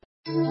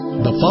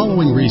The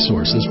following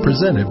resource is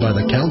presented by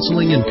the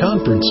Counseling and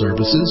Conference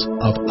Services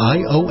of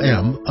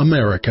IOM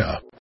America.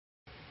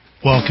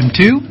 Welcome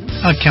to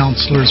A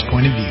Counselor's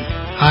Point of View.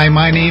 Hi,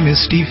 my name is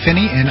Steve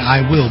Finney, and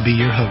I will be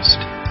your host.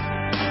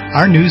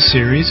 Our new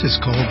series is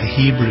called The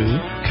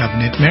Hebrew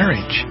Covenant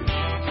Marriage.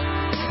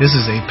 This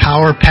is a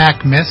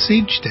power-packed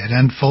message that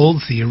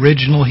unfolds the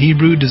original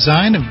Hebrew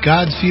design of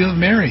God's view of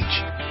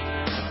marriage.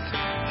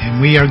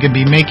 And we are going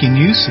to be making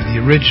use of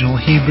the original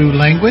Hebrew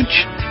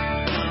language,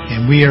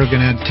 and we are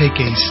going to take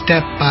a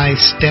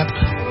step-by-step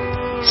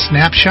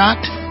snapshot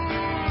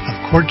of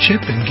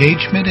courtship,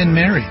 engagement, and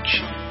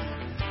marriage.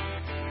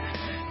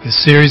 This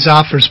series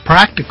offers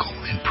practical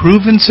and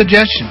proven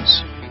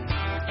suggestions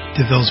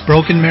to those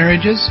broken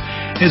marriages,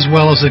 as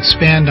well as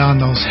expand on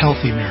those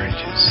healthy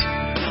marriages.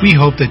 We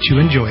hope that you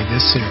enjoy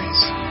this series.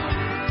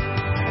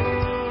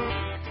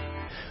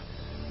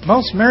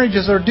 Most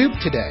marriages are duped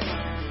today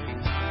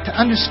to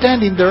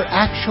understanding their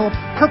actual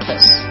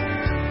purpose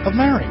of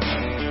marriage.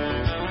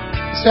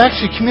 It's to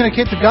actually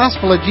communicate the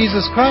gospel of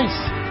Jesus Christ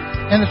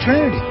and the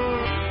Trinity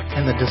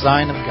and the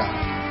design of God.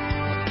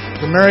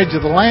 The marriage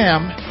of the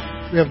Lamb,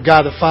 we have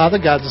God the Father,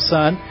 God the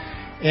Son,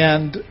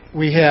 and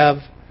we have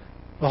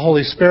the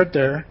Holy Spirit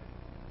there,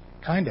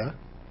 kinda.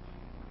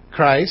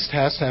 Christ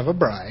has to have a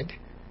bride.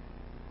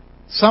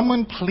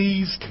 Someone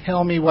please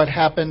tell me what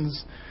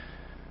happens,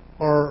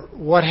 or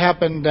what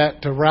happened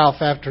to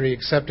Ralph after he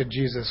accepted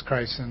Jesus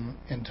Christ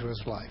into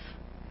his life.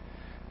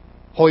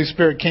 Holy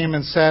Spirit came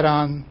and sat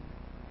on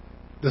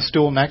the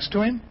stool next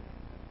to him,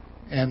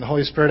 and the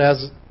Holy Spirit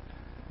has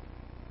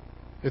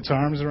its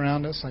arms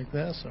around us like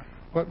this.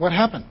 Or what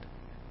happened?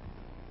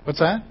 What's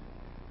that?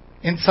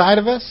 Inside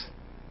of us?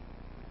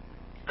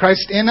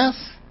 Christ in us?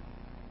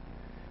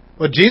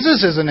 Well,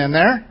 Jesus isn't in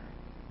there,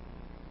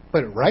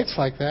 but it writes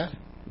like that.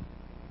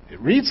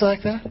 It reads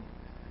like that.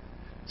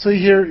 So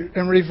you hear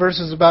and read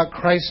verses about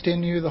Christ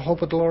in you, the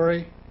hope of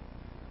glory,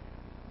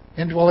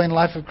 indwelling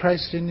life of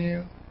Christ in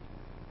you,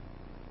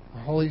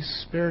 the Holy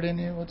Spirit in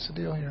you. What's the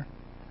deal here?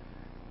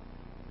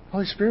 The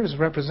Holy Spirit is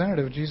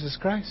representative of Jesus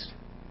Christ,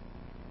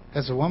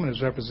 as a woman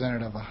is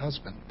representative of a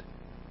husband,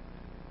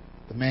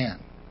 the man.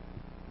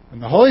 When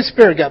the Holy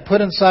Spirit got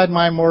put inside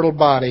my mortal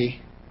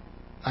body,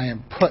 I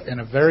am put in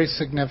a very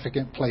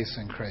significant place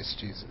in Christ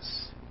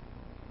Jesus.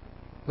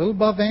 A little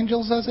above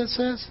angels, as it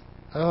says?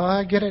 Oh,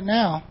 I get it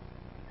now.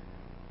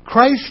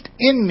 Christ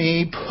in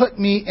me put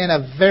me in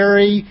a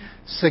very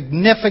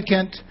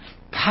significant,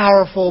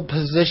 powerful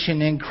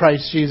position in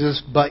Christ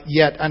Jesus, but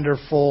yet under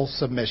full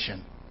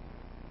submission.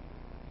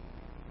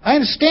 I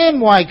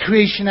understand why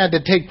creation had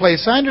to take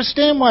place. I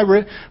understand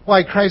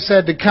why Christ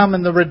had to come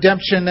in the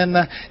redemption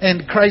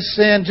and Christ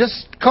saying,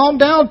 just calm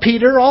down,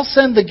 Peter, I'll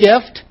send the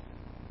gift.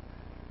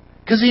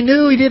 Because he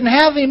knew he didn't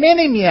have him in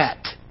him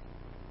yet.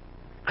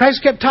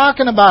 Christ kept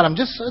talking about him.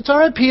 It's all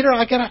right, Peter,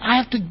 I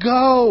have to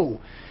go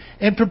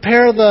and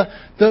prepare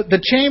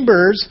the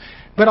chambers,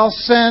 but I'll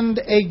send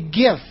a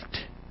gift.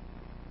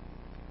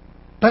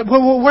 But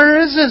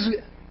where is this?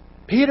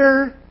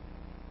 Peter,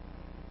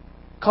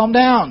 calm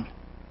down.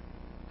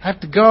 I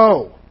have to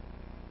go.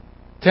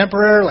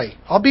 Temporarily.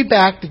 I'll be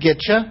back to get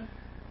you.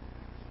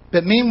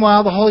 But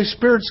meanwhile, the Holy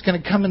Spirit's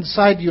going to come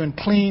inside you and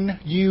clean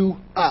you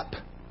up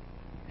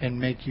and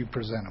make you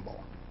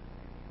presentable.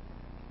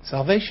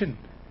 Salvation.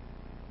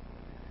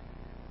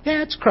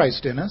 Yeah, it's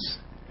Christ in us.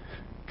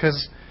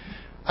 Because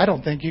I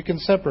don't think you can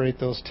separate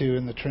those two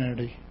in the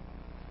Trinity.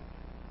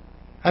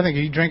 I think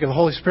if you drink of the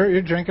Holy Spirit,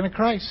 you're drinking of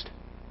Christ.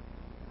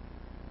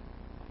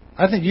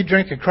 I think you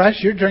drink of Christ,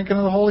 you're drinking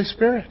of the Holy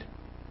Spirit.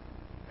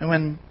 And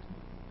when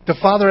the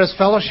Father has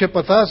fellowship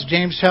with us,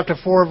 James chapter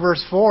 4,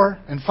 verse 4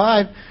 and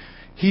 5,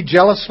 He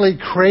jealously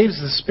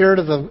craves the Spirit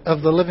of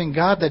the living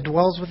God that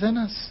dwells within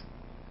us.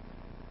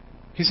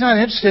 He's not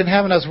interested in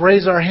having us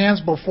raise our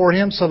hands before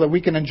Him so that we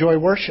can enjoy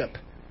worship.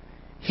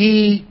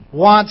 He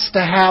wants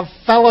to have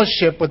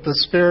fellowship with the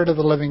Spirit of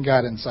the living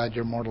God inside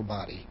your mortal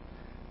body.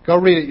 Go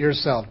read it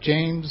yourself.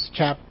 James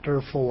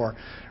chapter 4.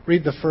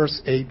 Read the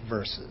first 8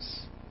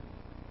 verses.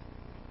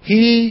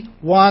 He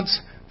wants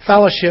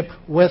fellowship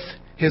with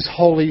His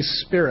Holy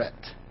Spirit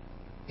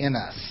in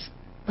us.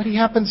 But He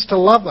happens to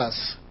love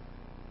us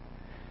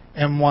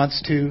and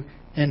wants to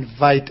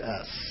invite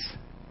us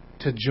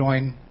to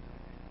join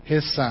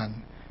His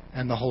Son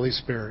and the Holy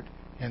Spirit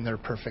in their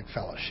perfect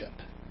fellowship.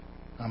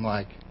 I'm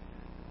like,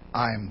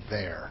 I'm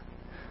there.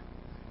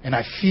 And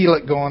I feel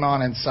it going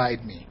on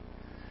inside me.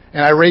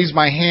 And I raise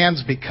my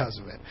hands because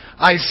of it.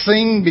 I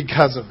sing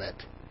because of it.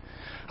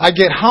 I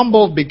get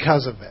humbled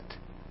because of it.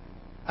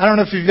 I don't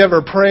know if you've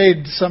ever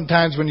prayed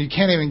sometimes when you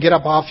can't even get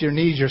up off your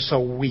knees, you're so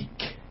weak.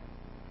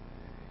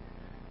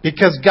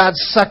 Because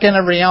God's sucking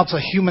every ounce of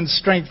human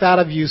strength out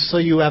of you so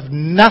you have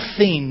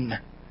nothing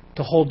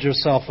to hold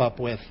yourself up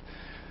with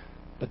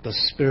but the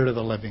Spirit of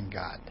the living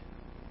God.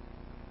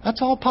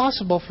 That's all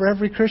possible for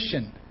every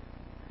Christian.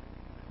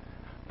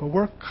 But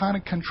we're kind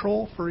of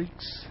control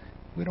freaks.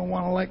 We don't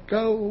want to let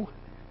go.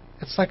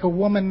 It's like a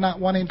woman not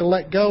wanting to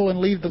let go and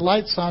leave the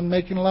lights on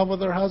making love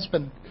with her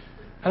husband.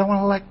 I don't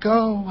want to let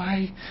go.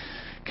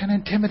 kind of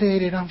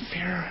intimidated. I'm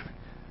fear.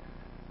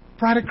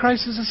 Bride of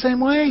Christ is the same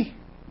way.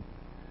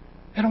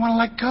 They don't want to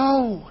let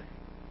go.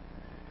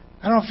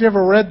 I don't know if you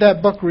ever read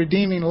that book,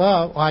 Redeeming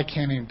Love. Well, I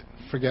can't even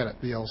forget it,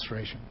 the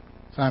illustration.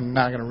 So I'm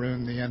not going to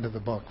ruin the end of the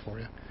book for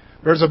you.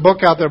 There's a book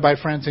out there by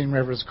Francine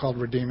Rivers called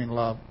Redeeming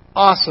Love.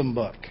 Awesome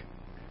book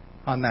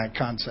on that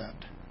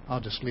concept.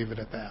 I'll just leave it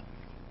at that.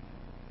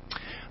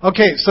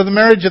 Okay, so the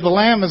marriage of the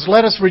Lamb is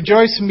let us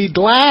rejoice and be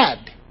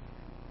glad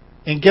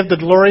and give the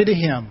glory to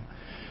Him.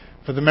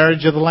 For the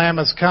marriage of the Lamb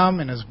has come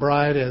and His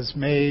bride has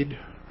made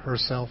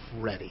herself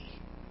ready.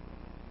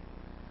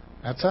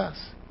 That's us.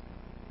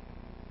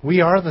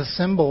 We are the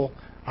symbol.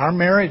 Our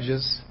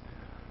marriages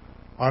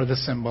are the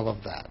symbol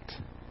of that.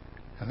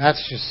 And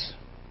that's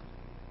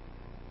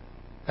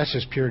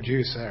just pure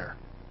juice there.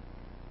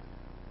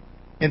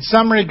 In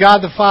summary, God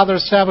the Father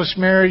established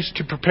marriage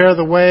to prepare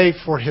the way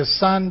for His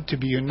Son to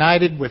be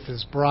united with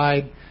His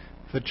bride,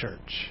 the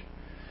church.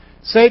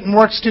 Satan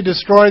works to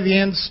destroy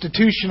the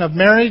institution of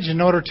marriage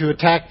in order to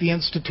attack the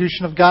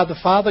institution of God the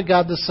Father,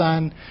 God the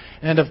Son,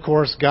 and of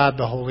course, God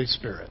the Holy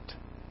Spirit.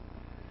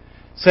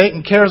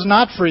 Satan cares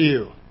not for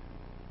you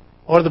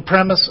or the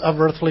premise of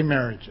earthly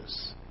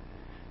marriages.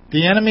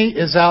 The enemy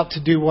is out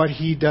to do what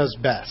he does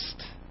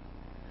best.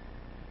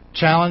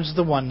 Challenge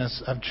the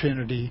oneness of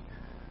Trinity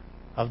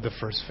of the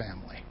first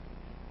family.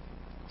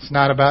 It's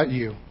not about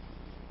you.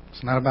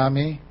 It's not about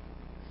me.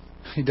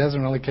 He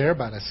doesn't really care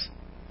about us.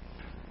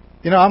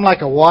 You know, I'm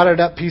like a watered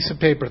up piece of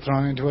paper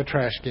thrown into a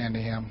trash can to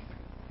him.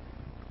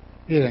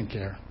 He doesn't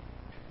care.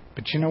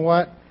 But you know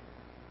what?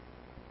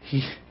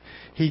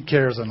 He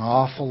cares an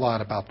awful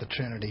lot about the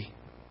Trinity.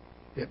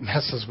 It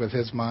messes with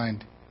his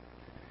mind.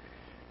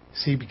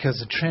 See, because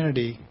the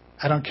Trinity,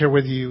 I don't care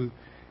whether you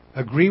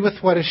agree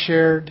with what is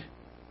shared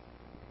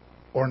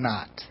or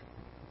not.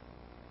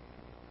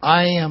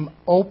 I am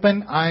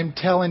open, I'm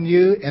telling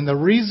you, and the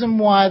reason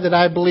why that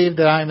I believe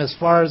that I'm as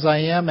far as I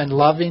am and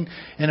loving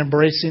and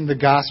embracing the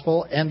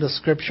gospel and the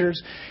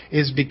scriptures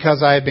is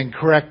because I have been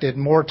corrected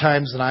more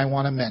times than I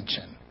want to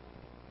mention.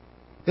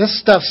 This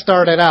stuff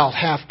started out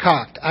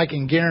half-cocked, I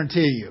can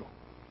guarantee you.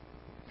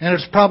 And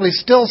there's probably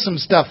still some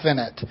stuff in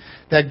it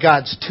that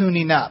God's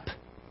tuning up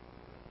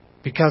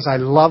because I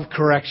love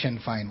correction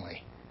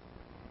finally.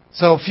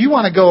 So if you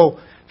want to go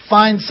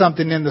find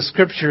something in the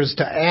scriptures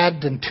to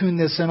add and tune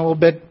this in a little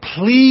bit,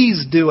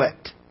 please do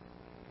it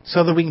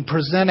so that we can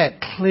present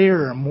it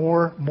clearer,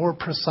 more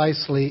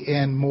precisely,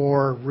 and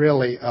more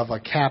really of a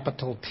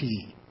capital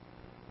T.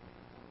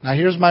 Now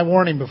here's my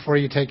warning before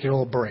you take your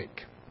little break.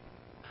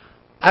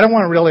 I don't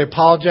want to really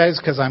apologize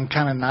because I'm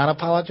kind of not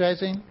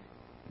apologizing.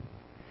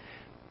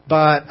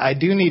 But I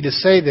do need to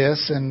say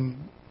this,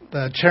 and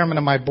the chairman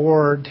of my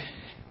board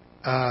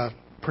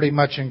pretty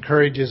much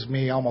encourages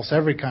me almost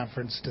every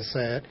conference to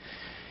say it.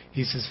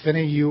 He says,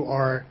 Finney, you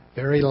are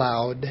very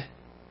loud,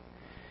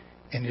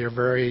 and you're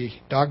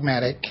very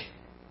dogmatic,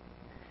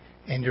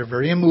 and you're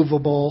very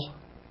immovable,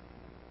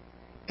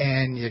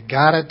 and you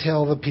got to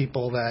tell the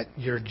people that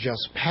you're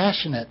just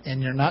passionate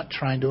and you're not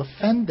trying to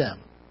offend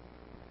them.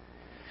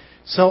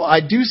 So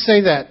I do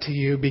say that to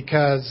you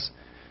because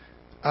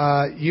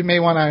you may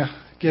want to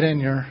get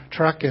in your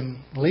truck and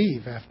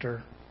leave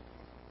after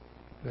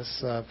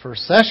this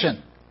first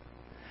session.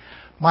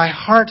 My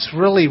heart's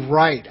really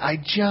right. I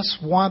just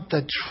want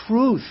the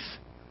truth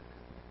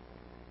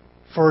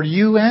for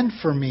you and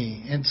for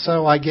me. And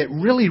so I get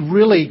really,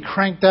 really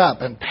cranked up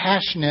and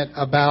passionate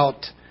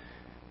about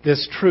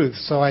this truth.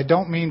 So I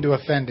don't mean to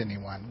offend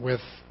anyone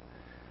with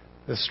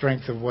the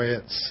strength of the way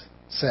it's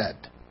said.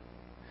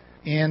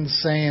 In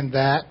saying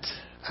that,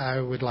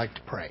 I would like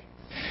to pray.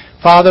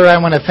 Father, I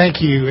want to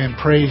thank you and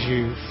praise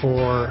you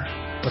for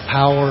the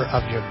power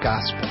of your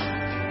gospel.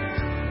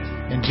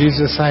 And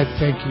Jesus, I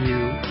thank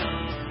you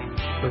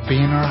for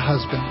being our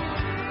husband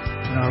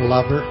and our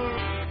lover.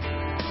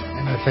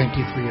 And I thank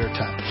you for your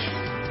touch.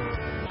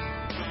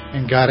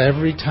 And God,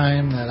 every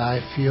time that I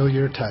feel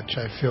your touch,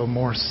 I feel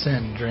more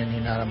sin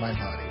draining out of my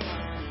body.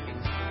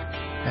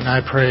 And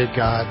I pray,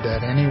 God,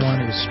 that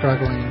anyone who's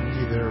struggling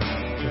either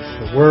with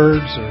the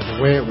words or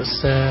the way it was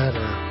said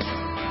or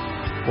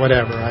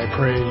whatever, I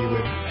pray you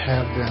would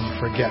have them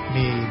forget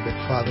me, but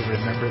Father,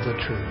 remember the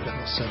truth that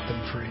will set them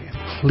free. And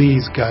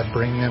please, God,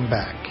 bring them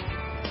back.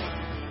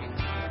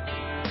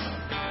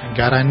 And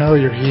God, I know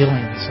you're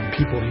healing some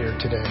people here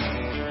today.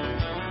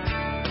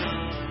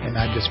 And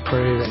I just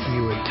pray that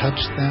you would touch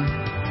them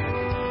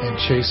and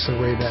chase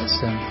away that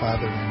sin,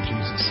 Father, in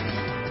Jesus'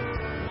 name.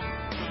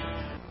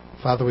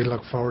 Father, we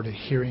look forward to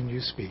hearing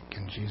you speak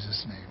in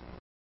Jesus' name.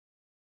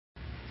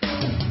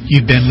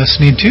 You've been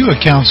listening to A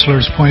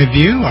Counselor's Point of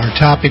View. Our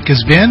topic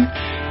has been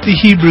the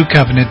Hebrew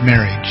Covenant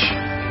Marriage.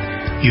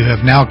 You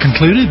have now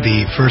concluded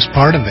the first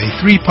part of a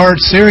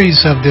 3-part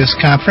series of this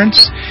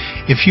conference.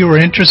 If you are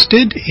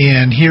interested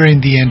in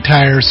hearing the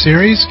entire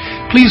series,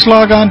 please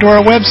log on to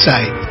our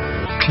website.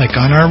 Click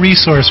on our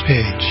resource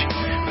page.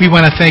 We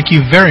want to thank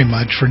you very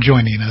much for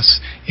joining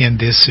us in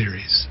this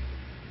series.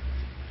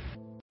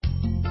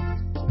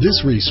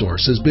 This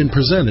resource has been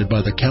presented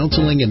by the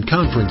Counseling and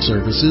Conference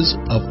Services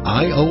of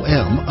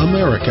IOM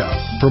America.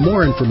 For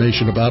more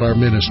information about our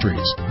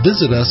ministries,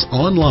 visit us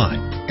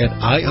online at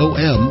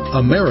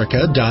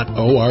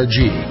IOMAmerica.org.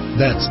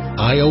 That's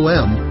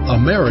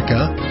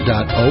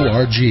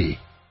IOMAmerica.org.